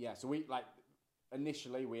 Yeah. So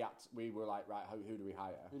initially we were like, right, who do we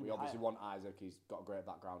hire? We obviously want Isaac. He's got a great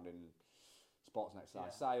background in sports and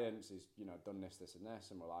exercise science. He's done this and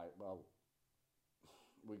this, and we're like, well,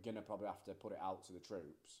 we're gonna probably have to put it out to the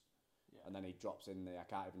troops. Yeah. And then he drops in the I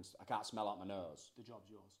can't smell out my nose. The job's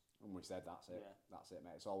yours. And we said that's it. Yeah. That's it,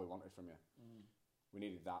 mate. It's all we wanted from you. We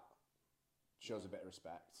needed that. Shows a bit of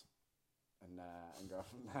respect, and go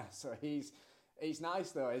from there. So it's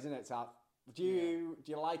nice though, isn't it? Do you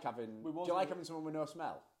like having someone with no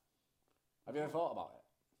smell? Have you ever thought about it?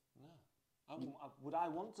 Would I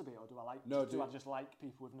want to be, or do I I just like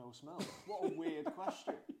people with no smell? What a weird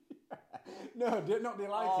question. No, do you like it?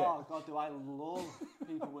 Oh God, do I love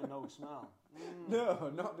people with no smell?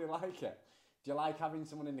 No, not do you like it. Do you like having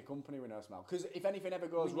someone in the company with no smell? Because if anything ever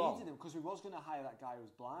goes wrong... We needed him, because we was going to hire that guy who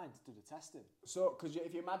was blind to do the testing. So, because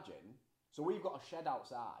if you imagine... So we've got a shed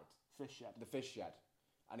outside. Fish shed. The fish shed.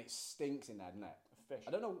 And it stinks in there, doesn't it? Fish.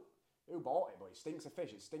 I don't know who bought it, but it stinks of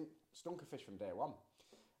fish. It stunk of fish from day one.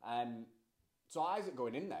 So Isaac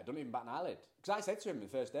going in there, doesn't even bat an eyelid. Because I said to him the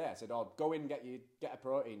first day, I said, go in, get a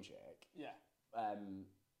protein shake. Yeah.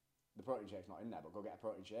 The protein shake's not in there, but go get a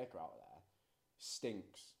protein shaker out of there.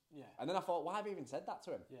 Stinks. Yeah. And then I thought, why have I even said that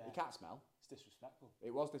to him? Yeah. He can't smell. It's disrespectful.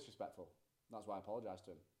 It was disrespectful. That's why I apologised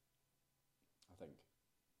to him. I think.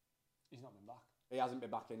 He's not been back. He hasn't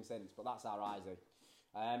been back in since, but that's our Isaac.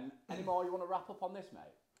 Any more you want to wrap up on this,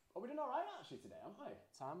 mate? Oh, we're doing all right actually today, aren't we?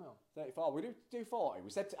 Time will. 34. We do 40.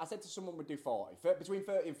 I said to someone we'd do 40. Between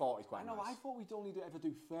 30 and 40 is quite nice. I thought we'd only ever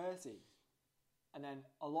do 30. And then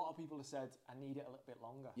a lot of people have said, I need it a little bit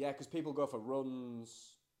longer. Yeah, because people go for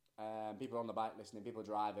runs, people are on the bike listening, people are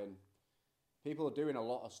driving. People are doing a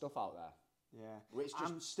lot of stuff out there. Yeah.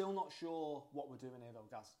 I'm still not sure what we're doing here though,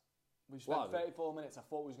 Gaz. We've spent 34 minutes. I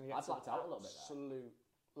thought we was going to get blacked out a little bit there. Absolute.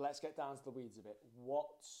 Let's get down to the weeds a bit.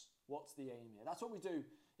 What's the aim here? That's what we do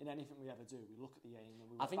in anything we ever do. We look at the aim and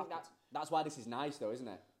we work backwards. That's why this is nice though, isn't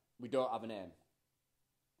it? We don't have an aim.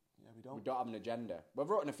 Yeah, we don't. We don't have an agenda. We've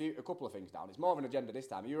written a couple of things down. It's more of an agenda this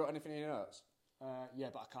time. Have you wrote anything in your notes? Yeah,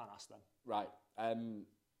 but I can't ask them. Right.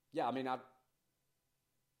 Yeah, I mean, I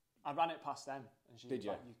ran it past them, and she Did was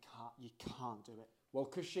you? like, you can't do it. well,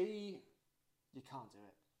 because she... You can't do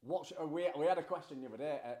it. We had a question the other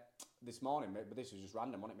day, this morning, but this was just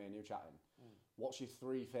random, wasn't it, me and you chatting? What's your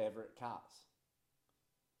 3 favourite cats?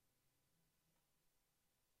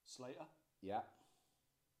 Slater, Yeah.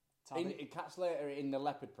 Tabby, In Cat Slater in the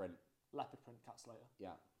leopard print. leopard print cat Slater,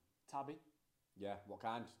 Yeah. Tabby, Yeah. What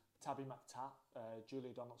kind? Tabby McTat,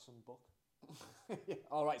 Julia Donaldson book.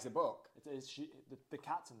 All right, it's a book. It is the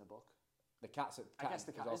cat's in the book. The cat's. I guess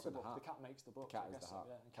the cat is also the book. hat. The cat makes the book. Cat I is guess the hat. So,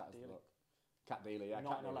 yeah, and Cat cat is the dealing. book. Cat dealer, yeah.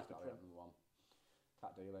 Not Cat in a dealer's leopard got print. number 1.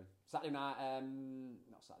 Cat dealing. Saturday night,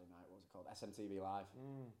 not Saturday night, what was it called? SMTV Live.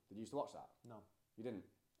 Did you used to watch that? No, You didn't?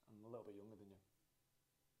 I'm a little bit younger than you.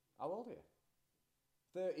 How old are you?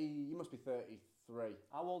 30, you must be 33.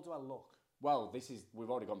 How old do I look? Well, we've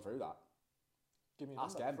already gone through that. Give me a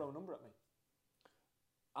Ask number. him. Throw a number at me.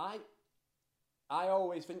 I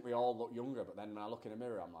always think we all look younger, but then when I look in the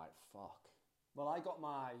mirror, I'm like, fuck. Well, I got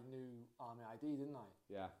my new army ID, didn't I?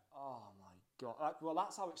 Yeah. Oh my god. Well,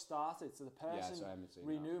 that's how it started. So the person so I haven't seen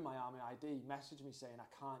renewed my army ID, messaged me saying I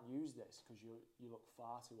can't use this because you look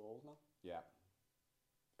far too old now. Yeah.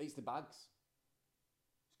 It's the bags.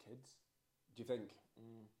 It's kids. Do you think?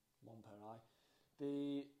 One per eye.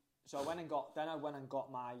 So I went and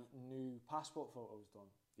got my new passport photos done.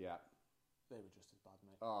 Yeah. They were just as bad,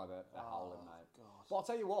 mate. Oh, they're howling, mate. God. But I'll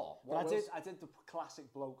tell you what. But I did the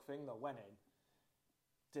classic bloke thing though. Went in,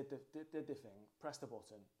 did the thing, pressed the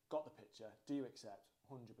button, got the picture. Do you accept?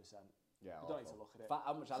 100%. Yeah. You don't need to look at it.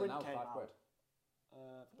 How much are they now? 5 quid.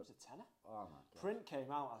 I think it was a tenner. Oh my god. Print came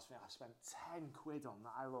out. I spent 10 quid on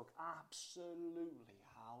that. I look absolutely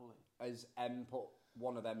howling. Has M put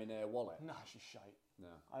one of them in her wallet? No, she's shite. No.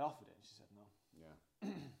 I offered it and she said no. Yeah.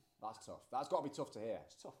 That's tough. That's got to be tough to hear.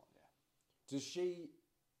 It's a tough one, yeah.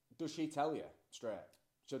 Does she tell you straight?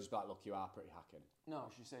 She'll just be like, look, you are pretty hacking. No,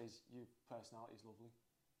 she says your personality is lovely.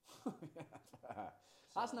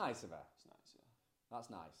 That's nice of her. It's nice, yeah. That's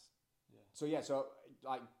nice. Yeah. So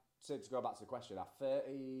like, to go back to the question, at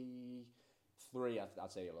 33,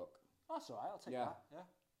 I'd say you look. That's all right. I'll take that. Yeah.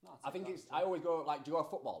 No, I think it's. I always go like, do you go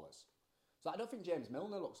footballers? So I don't think James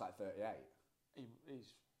Milner looks like 38.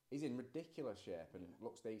 He's in ridiculous shape and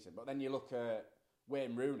looks decent. But then you look at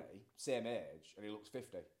Wayne Rooney, same age, and he looks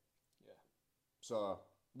 50. Yeah. So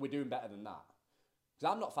we're doing better than that.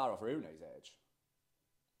 Because I'm not far off Rooney's age.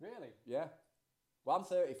 Really? Yeah. Well, I'm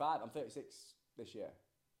 35. I'm 36 this year.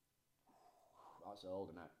 That's old,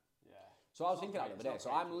 isn't it? Yeah. So I was thinking that the other day.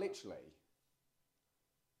 So I'm literally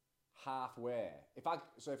halfway. If I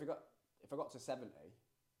got to 70.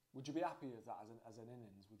 Would you be happy with that as an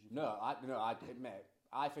innings? Would you? I admit.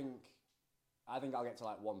 I think I'll get to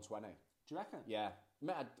like 120. Do you reckon? Yeah.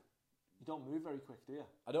 Mate, You don't move very quick, do you?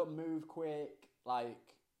 I don't move quick.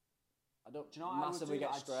 Like, I don't Do you know what massively I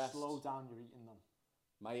would do? get stressed. I'd slow down your eating them.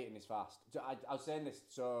 My eating is fast. I was saying this,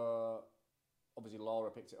 so obviously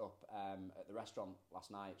Laura picked it up at the restaurant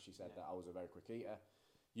last night. She said that I was a very quick eater.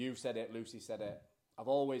 You've said it, Lucy said it. I've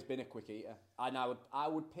always been a quick eater. And I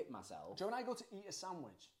would pick myself. Do you know when I go to eat a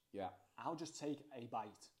sandwich? Yeah. I'll just take a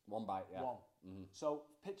bite. One bite, yeah. One. Mm-hmm. So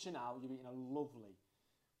picture now you're eating a lovely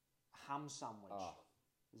ham sandwich. Oh.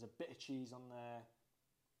 There's a bit of cheese on there.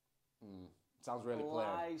 Sounds really plain.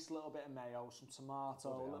 Nice little bit of mayo, some tomato,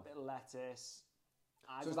 a little bit of lettuce.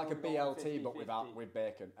 So it's like a BLT, but without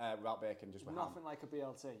bacon, just with Nothing ham. like a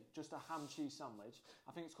BLT, just a ham cheese sandwich.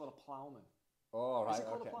 I think it's called a ploughman. Oh, right,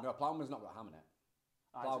 okay. No, ploughman's not got ham in it.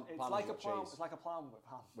 It's like a ploughman. It's like a ploughman with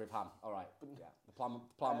ham. With ham, all right. But, yeah, the ploughman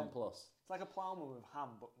plus. It's like a ploughman with ham,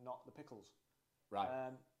 but not the pickles. Right.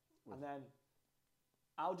 And then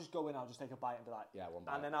I'll just go in. I'll just take a bite and be like, yeah, one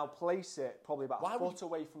bite. And then I'll place it probably about a foot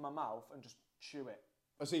away from my mouth and just chew it.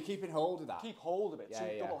 Oh, so you're keeping hold of that? Keep hold of it.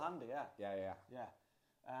 Yeah, double handy. Yeah. Yeah.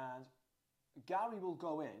 And Gary will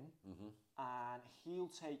go in and he'll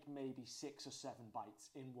take maybe 6 or 7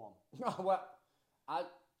 bites in one. Well, I'd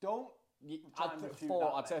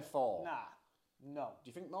say 4. Nah, no. Do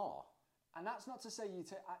you think more? And that's not to say you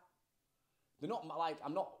take. They're not like,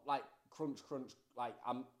 I'm not like crunch. Like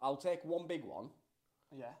I'll take one big one.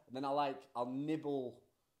 Yeah. And then I'll nibble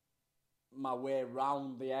my way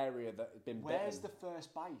around the area that has been bitten. Where's the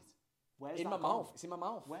first bite? Where's in my mouth? It's in my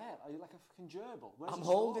mouth. Where? Are you like a fucking gerbil? I'm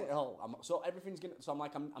holding it all. So everything's gonna. So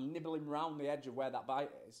I'm nibbling round the edge of where that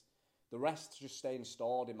bite is. The rest's just staying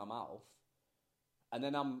stored in my mouth. And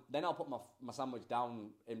then I'll put my sandwich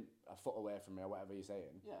down in a foot away from me or whatever you're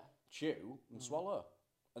saying. Yeah. Chew and swallow,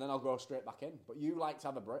 and then I'll go straight back in. But you like to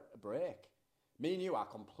have a break. Me and you are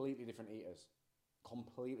completely different eaters.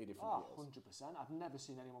 Completely different Oh, eaters. 100%. I've never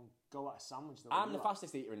seen anyone go at a sandwich. I'm the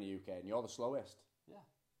fastest eater in the UK, and you're the slowest. Yeah.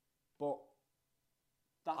 But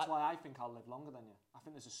that's why I think I'll live longer than you. I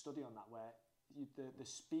think there's a study on that where the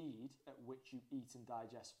speed at which you eat and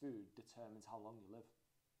digest food determines how long you live.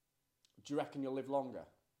 do you reckon you'll live longer?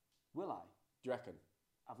 Will I? Do you reckon?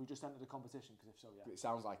 Have we just entered a competition? Because if so, yeah. It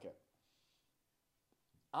sounds like it.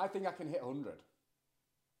 I think I can hit 100.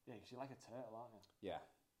 Yeah, because you're like a turtle, aren't you? Yeah.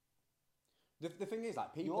 The thing is,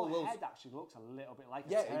 like, people Your will... head actually looks a little bit like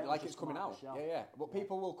a yeah, turtle. like it's coming out. Yeah. But Yeah.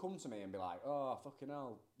 people will come to me and be like, oh, fucking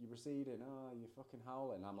hell, you're receding. Oh, you're fucking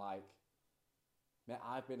howling. I'm like, mate,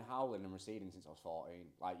 I've been howling and receding since I was 14.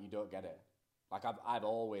 Like, you don't get it. Like, I've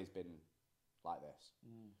always been like this.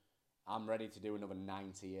 I'm ready to do another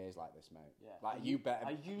 90 years like this, mate. Yeah. Like, you better...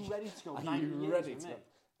 Are you ready to go Are 90 you years ready with to me? go?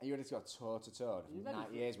 Are you ready to go toe to toe for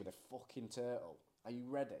 90 years with a fucking turtle? Are you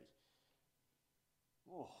ready?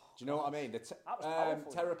 Oh, Do you know what I mean? that was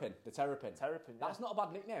powerful. Terrapin. The Terrapin. Terrapin, yeah. That's not a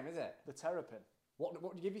bad nickname, is it? The Terrapin. What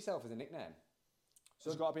do you give yourself as a nickname? So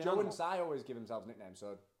It's gotta be an Joe animal. and Si always give themselves nicknames.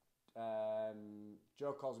 So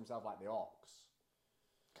Joe calls himself like the Ox.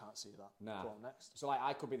 Can't see that. Nah. Go on, next. So like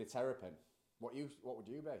I could be the Terrapin. What would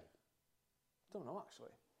you be? Don't know, actually.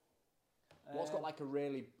 What's got like a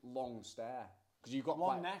really long stare? Because you've got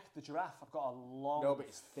long quite... neck, the giraffe. I've got a long... No, but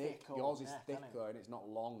it's thick. old Yours is neck, thick innit? though, and it's not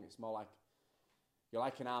long. It's more like... You're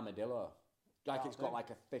like an armadillo. Like Yeah, it's I'll got do. like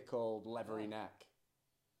a thick old leathery neck.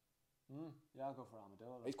 Yeah, I'll go for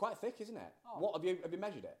armadillo. It's quite thick, isn't it? Oh. What have you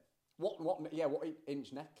measured it? What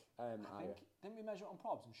inch neck are you? Didn't we measure it on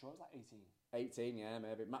probs? I'm sure it was like 18. 18, yeah,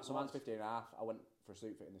 maybe. So mine's 15 and a half. I went for a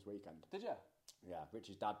suit fitting this weekend. Did you? Yeah,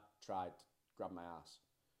 Richie's dad tried to grab my ass.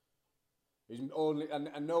 He's only, and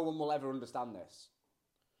no one will ever understand this.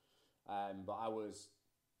 But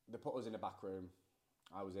they put us in a back room.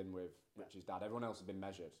 I was in with Richie's dad. Everyone else had been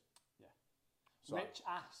measured. Yeah. So Rich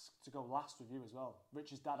asked to go last with you as well.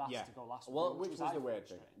 Rich's dad asked to go last with well, you. which was the weird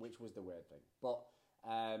thing. Which was the weird thing. But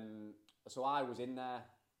so I was in there.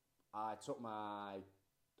 I had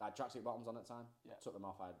tracksuit bottoms on at the time. Yeah. Took them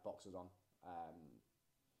off. I had boxers on.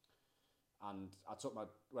 And when I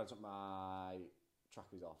took my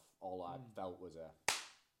trackies off, all I felt was a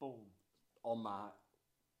boom on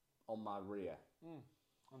my rear.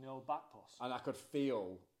 On the old back puss. And I could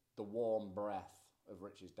feel the warm breath of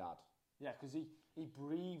Rich's dad. Yeah, because he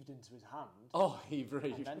breathed into his hand. Oh, he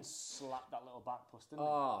breathed. And then slapped that little back puss, didn't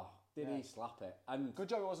Oh, did Yeah. he slap it? And he? Good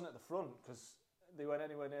job it wasn't at the front, because they weren't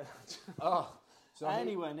anywhere near that. oh, so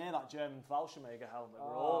anywhere near that German Fallschirmjäger helmet. We're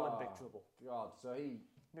all in big trouble. God, so he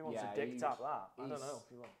wants to dick tap that. I don't know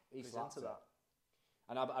if he he's slapped into it. that.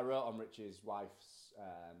 And I wrote on Rich's wife's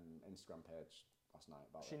Instagram page last night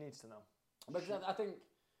about She it. needs to know. Because I think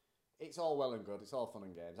it's all well and good. It's all fun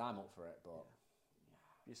and games. I'm up for it, but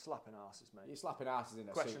You're slapping asses, mate. you're slapping asses in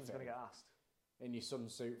a Questions suit are going to fitting. get asked. In your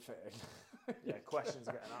sunsuit fitting. Yeah, questions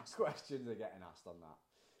are getting asked. Questions are getting asked on that.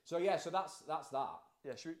 So yeah, so that's that.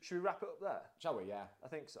 Yeah, should we wrap it up there? Shall we? Yeah. I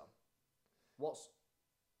think so.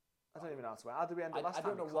 I don't even know how to end. How did we end it last I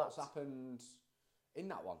time? don't know what's happened in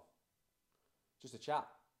that one. Just a chat.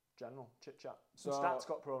 General chit chat. So- Stats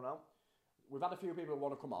got pro now. We've had a few people who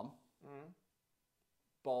want to come on.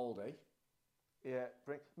 Baldy. Yeah,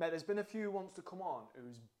 mate. There's been a few who wants to come on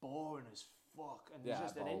who's boring as fuck, and there's Yeah,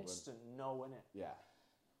 just an Baldwin. instant no in it. Yeah.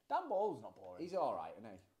 Dan Ball's not boring. He's all right, isn't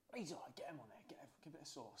he? He's alright. Get him on there. Give a bit of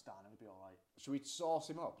sauce down. It'll be alright. Should we sauce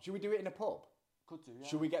him up? Should we do it in a pub? Could do. Yeah.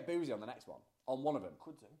 Should we get boozy on the next one? On one of them?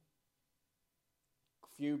 Could do.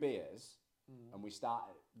 Few beers, and we start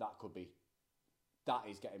it. That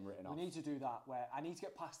is getting written off. We need to do that. Where I need to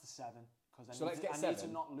get past the 7 because So let's get I need to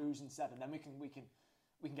 7. not lose in 7. Then we can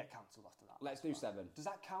get cancelled after that. Let's do 7. Does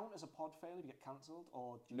that count as a pod failure if you get cancelled,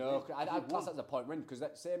 or do you No, win? I'd class that as a point win because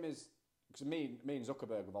that same as because me and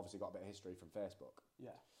Zuckerberg have obviously got a bit of history from Facebook.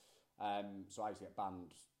 Yeah. So I used to get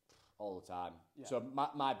banned all the time. Yeah. So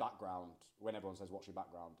my background, when everyone says what's your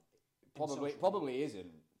background, social probably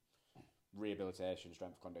isn't rehabilitation,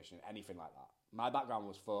 strength conditioning, anything like that. My background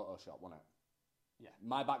was Photoshop, wasn't it? Yeah.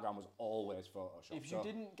 My background was always Photoshop. If you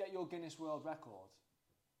didn't get your Guinness World Record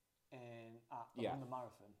at the London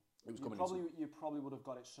Marathon, It was you coming probably would have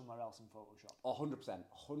got it somewhere else in Photoshop.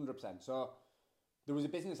 100%. So there was a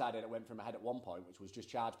business idea that went through my head at one point, which was just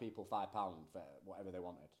charge people £5 for whatever they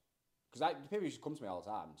wanted. Because people used to come to me all the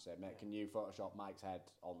time and say, mate, can you Photoshop Mike's head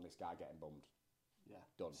on this guy getting bummed? Yeah,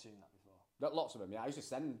 Done. I've seen that before. Lots of them, yeah. I used to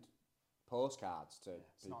send postcards to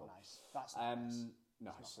It's people. not nice. That's not nice.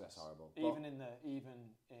 No, It's that's not nice. horrible. Even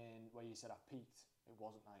in where you said I peaked, it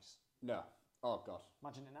wasn't nice. No. Oh, God.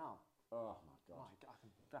 Imagine it now. Oh, my God.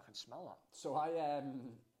 I can smell that. So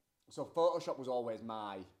so Photoshop was always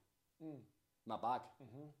my my bag.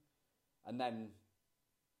 And then,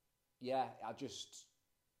 yeah, I just,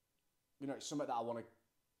 it's something that I want to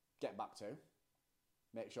get back to.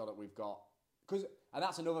 Make sure that we've got... And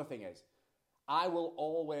that's another thing is, I will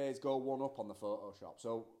always go one up on the Photoshop.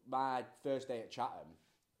 So my first day at Chatham,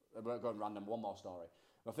 I'm going random, one more story.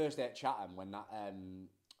 My first day at Chatham, when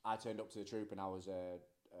I turned up to the troop and I was a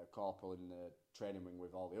corporal in the training wing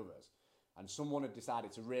with all the others, and someone had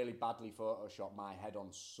decided to really badly Photoshop my head on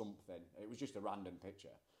something. It was just a random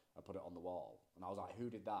picture. I put it on the wall, and I was like, who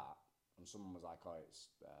did that? And someone was like, oh, it's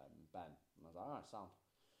Ben. And I was like, all right, sound.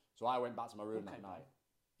 So I went back to my room that night.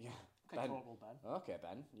 Yeah. Okay, Corporal Ben. Okay,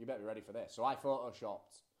 Ben, you better be ready for this. So I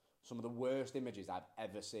photoshopped some of the worst images I've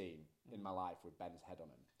ever seen in my life with Ben's head on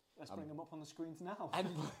them. Let's bring them up on the screens now.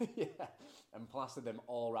 And plastered them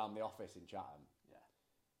all around the office in Chatham.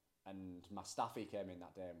 Yeah. And my staffy came in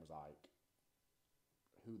that day and was like,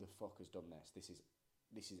 who the fuck has done this?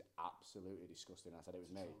 This is absolutely disgusting. I said, it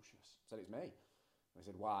was me. Atrocious. I said, it's me. And I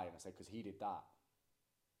said, why? And I said, because he did that.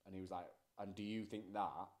 And he was like, and do you think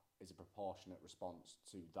that is a proportionate response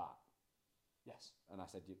to that? Yes. And I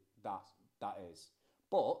said, that is.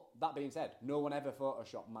 But, that being said, no one ever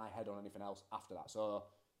photoshopped my head on anything else after that. So,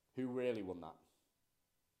 who really won that?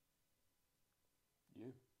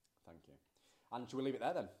 You. Thank you. And should we leave it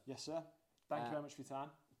there then? Yes, sir. Thank you very much for your time.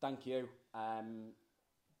 Thank you.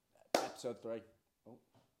 Episode 3. Oh.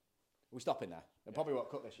 We're stopping there. I probably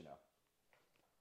won't cut this,